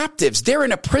spiritual captives. They're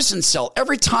in a prison cell.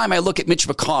 Every time I look at Mitch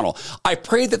McConnell, I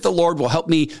pray that the Lord will help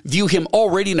me view him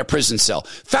already in a prison cell.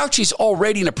 Fauci's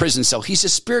already in a prison cell. He's a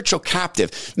spiritual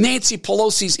captive. Nancy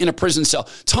Pelosi's in a prison cell.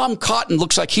 Tom Cotton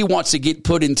looks like he wants to get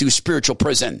put into spiritual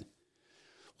prison.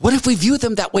 What if we view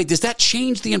them that way? Does that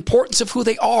change the importance of who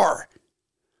they are?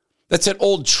 That's an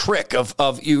old trick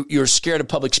of you're scared of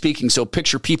public speaking, so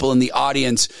picture people in the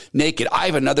audience naked. I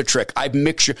have another trick. I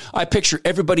picture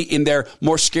everybody in there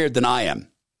more scared than I am.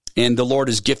 And the Lord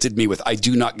has gifted me with, I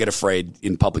do not get afraid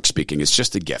in public speaking. It's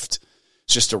just a gift.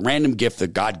 It's just a random gift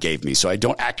that God gave me, so I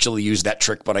don't actually use that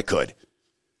trick, but I could.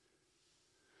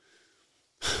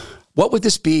 What would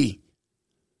this be?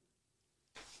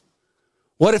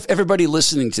 What if everybody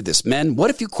listening to this, men, what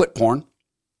if you quit porn?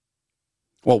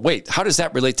 Well, wait, how does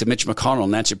that relate to Mitch McConnell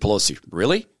and Nancy Pelosi?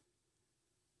 Really?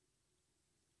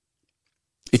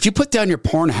 If you put down your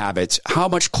porn habits, how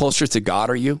much closer to God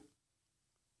are you?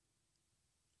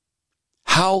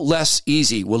 How less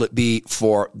easy will it be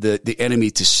for the enemy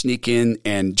to sneak in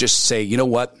and just say, you know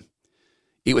what?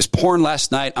 It was porn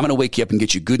last night. I'm going to wake you up and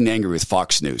get you good and angry with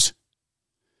Fox News.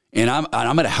 And I'm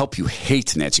going to help you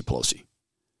hate Nancy Pelosi.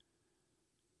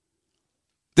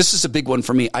 This is a big one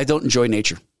for me. I don't enjoy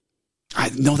nature. I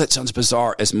know that sounds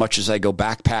bizarre as much as I go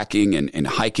backpacking and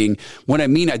hiking. What I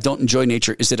mean I don't enjoy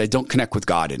nature is that I don't connect with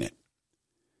God in it.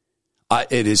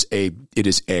 It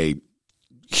is a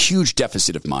huge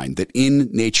deficit of mine that in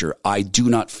nature I do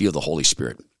not feel the Holy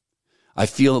Spirit. I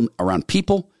feel him around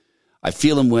people. I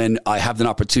feel him when I have an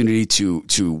opportunity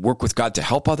to work with God to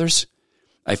help others.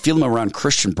 I feel him around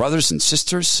Christian brothers and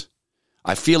sisters.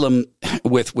 I feel him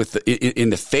in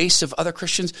the face of other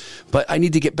Christians, but I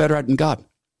need to get better at in God.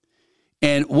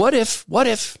 And what if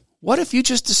you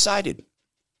just decided,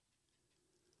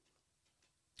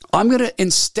 I'm going to,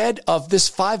 instead of this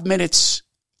 5 minutes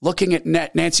looking at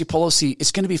Nancy Pelosi,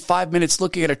 it's going to be 5 minutes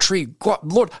looking at a tree. God,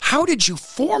 Lord, how did you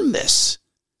form this?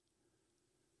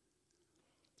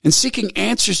 And seeking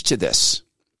answers to this.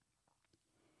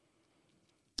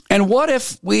 And what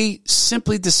if we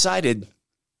simply decided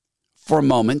for a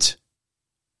moment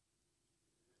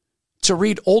to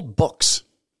read old books?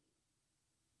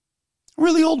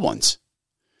 Really old ones.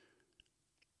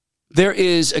 There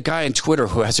is a guy on Twitter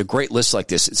who has a great list like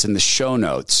this. It's in the show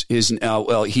notes.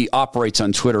 He operates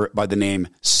on Twitter by the name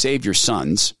Save Your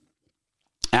Sons,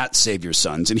 at Save Your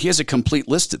Sons, and he has a complete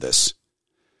list of this.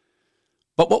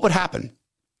 But what would happen?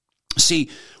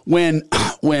 See, when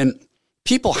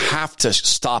people have to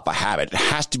stop a habit, it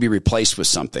has to be replaced with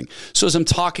something. So as I'm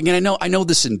talking, and I know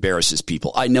this embarrasses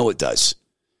people. I know it does.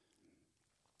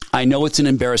 I know it's an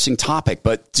embarrassing topic,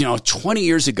 but 20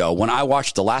 years ago, when I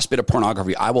watched the last bit of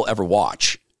pornography I will ever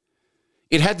watch,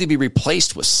 it had to be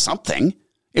replaced with something.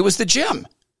 It was the gym.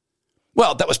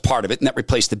 Well, that was part of it, and that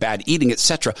replaced the bad eating,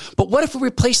 etc. But what if we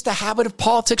replaced the habit of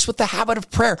politics with the habit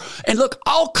of prayer? And look,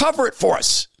 I'll cover it for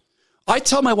us. I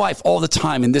tell my wife all the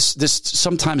time, and this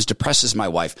sometimes depresses my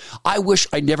wife, I wish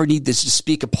I never needed to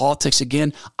speak of politics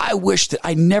again. I wish that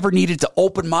I never needed to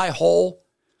open my hole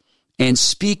and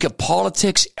speak of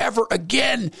politics ever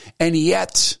again. And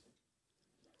yet,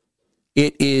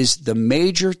 it is the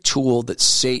major tool that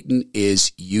Satan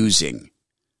is using.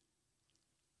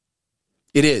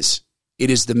 It is.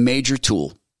 It is the major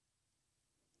tool.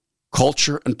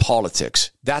 Culture and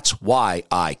politics. That's why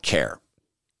I care.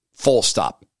 Full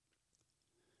stop.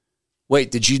 Wait,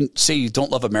 did you say you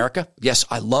don't love America? Yes,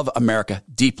 I love America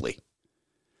deeply.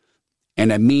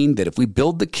 And I mean that if we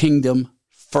build the kingdom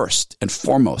first and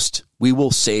foremost, we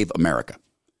will save America.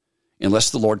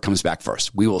 Unless the Lord comes back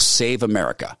first, we will save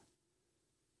America.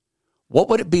 What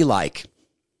would it be like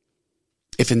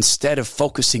if instead of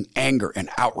focusing anger and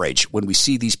outrage when we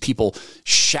see these people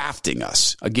shafting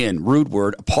us, again, rude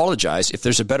word, apologize. If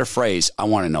there's a better phrase, I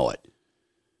want to know it.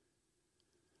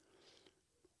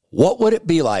 What would it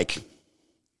be like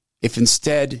if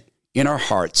instead in our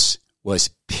hearts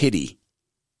was pity?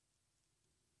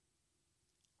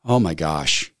 Oh my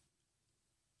gosh.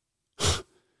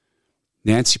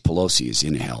 Nancy Pelosi is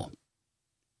in hell.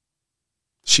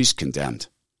 She's condemned.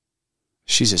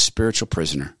 She's a spiritual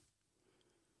prisoner.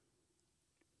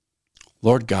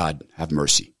 Lord God, have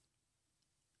mercy.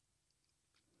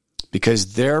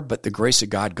 Because there but the grace of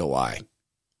God go I.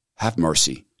 Have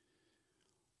mercy.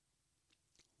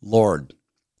 Lord,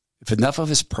 if enough of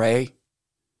us pray,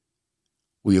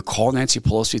 will you call Nancy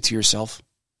Pelosi to yourself?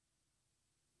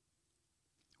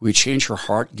 Will you change her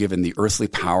heart given the earthly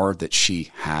power that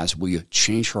she has? Will you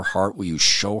change her heart? Will you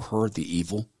show her the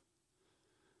evil?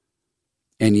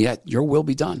 And yet, your will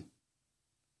be done.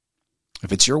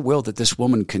 if it's your will that this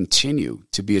woman continue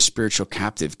to be a spiritual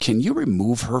captive, can you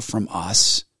remove her from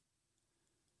us?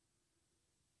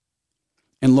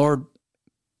 And Lord,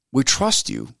 we trust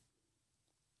you.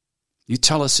 You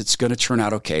tell us it's going to turn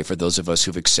out okay for those of us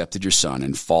who've accepted your Son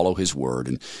and follow his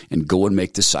word and go and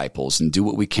make disciples and do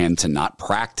what we can to not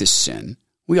practice sin.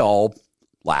 We all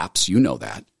lapse, you know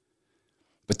that,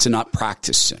 but to not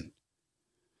practice sin.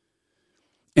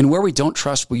 And where we don't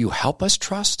trust, will you help us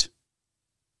trust?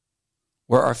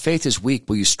 Where our faith is weak,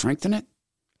 will you strengthen it?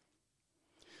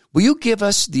 Will you give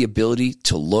us the ability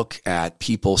to look at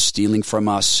people stealing from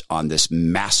us on this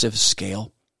massive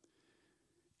scale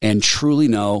and truly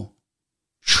know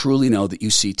that you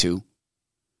see too,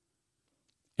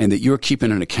 and that you're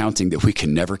keeping an accounting that we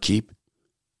can never keep,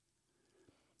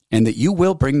 and that you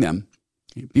will bring them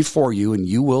before you and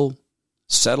you will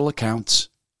settle accounts,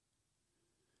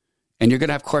 and you're going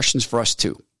to have questions for us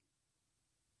too.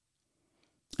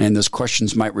 And those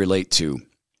questions might relate to,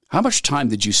 how much time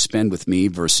did you spend with me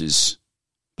versus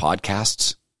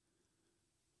podcasts?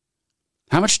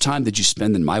 How much time did you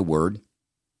spend in my word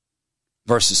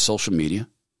versus social media?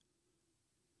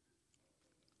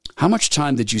 How much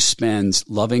time did you spend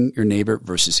loving your neighbor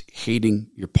versus hating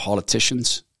your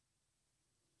politicians?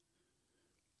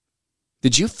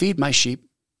 Did you feed my sheep?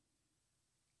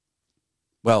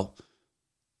 Well,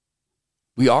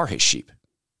 we are his sheep.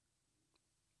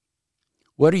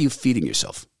 What are you feeding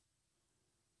yourself?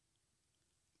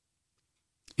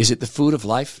 Is it the food of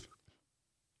life?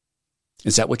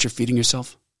 Is that what you're feeding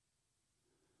yourself?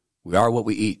 We are what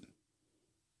we eat.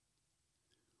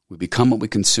 We become what we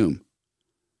consume.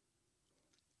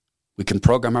 We can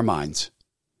program our minds.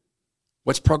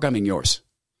 What's programming yours?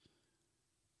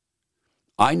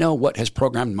 I know what has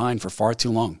programmed mine for far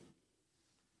too long.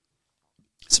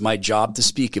 It's my job to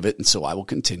speak of it, and so I will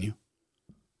continue.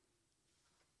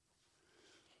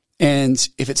 And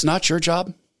if it's not your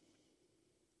job,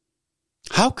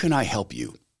 how can I help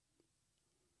you?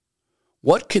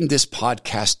 What can this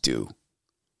podcast do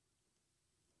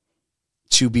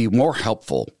to be more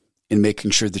helpful in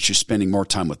making sure that you're spending more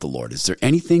time with the Lord? Is there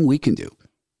anything we can do?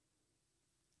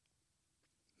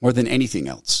 More than anything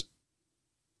else,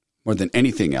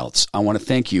 I want to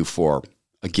thank you for,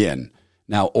 again,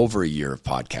 now over a year of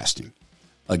podcasting.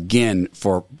 Again,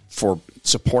 for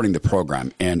supporting the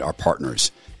program and our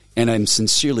partners. And I'm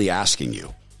sincerely asking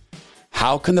you,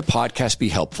 how can the podcast be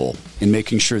helpful in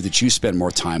making sure that you spend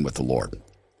more time with the Lord?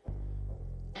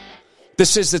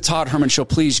 This is the Todd Herman Show.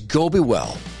 Please go be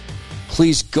well.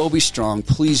 Please go be strong.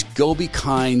 Please go be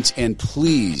kind. And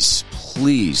please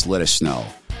let us know,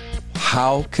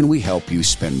 how can we help you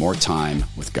spend more time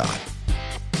with God?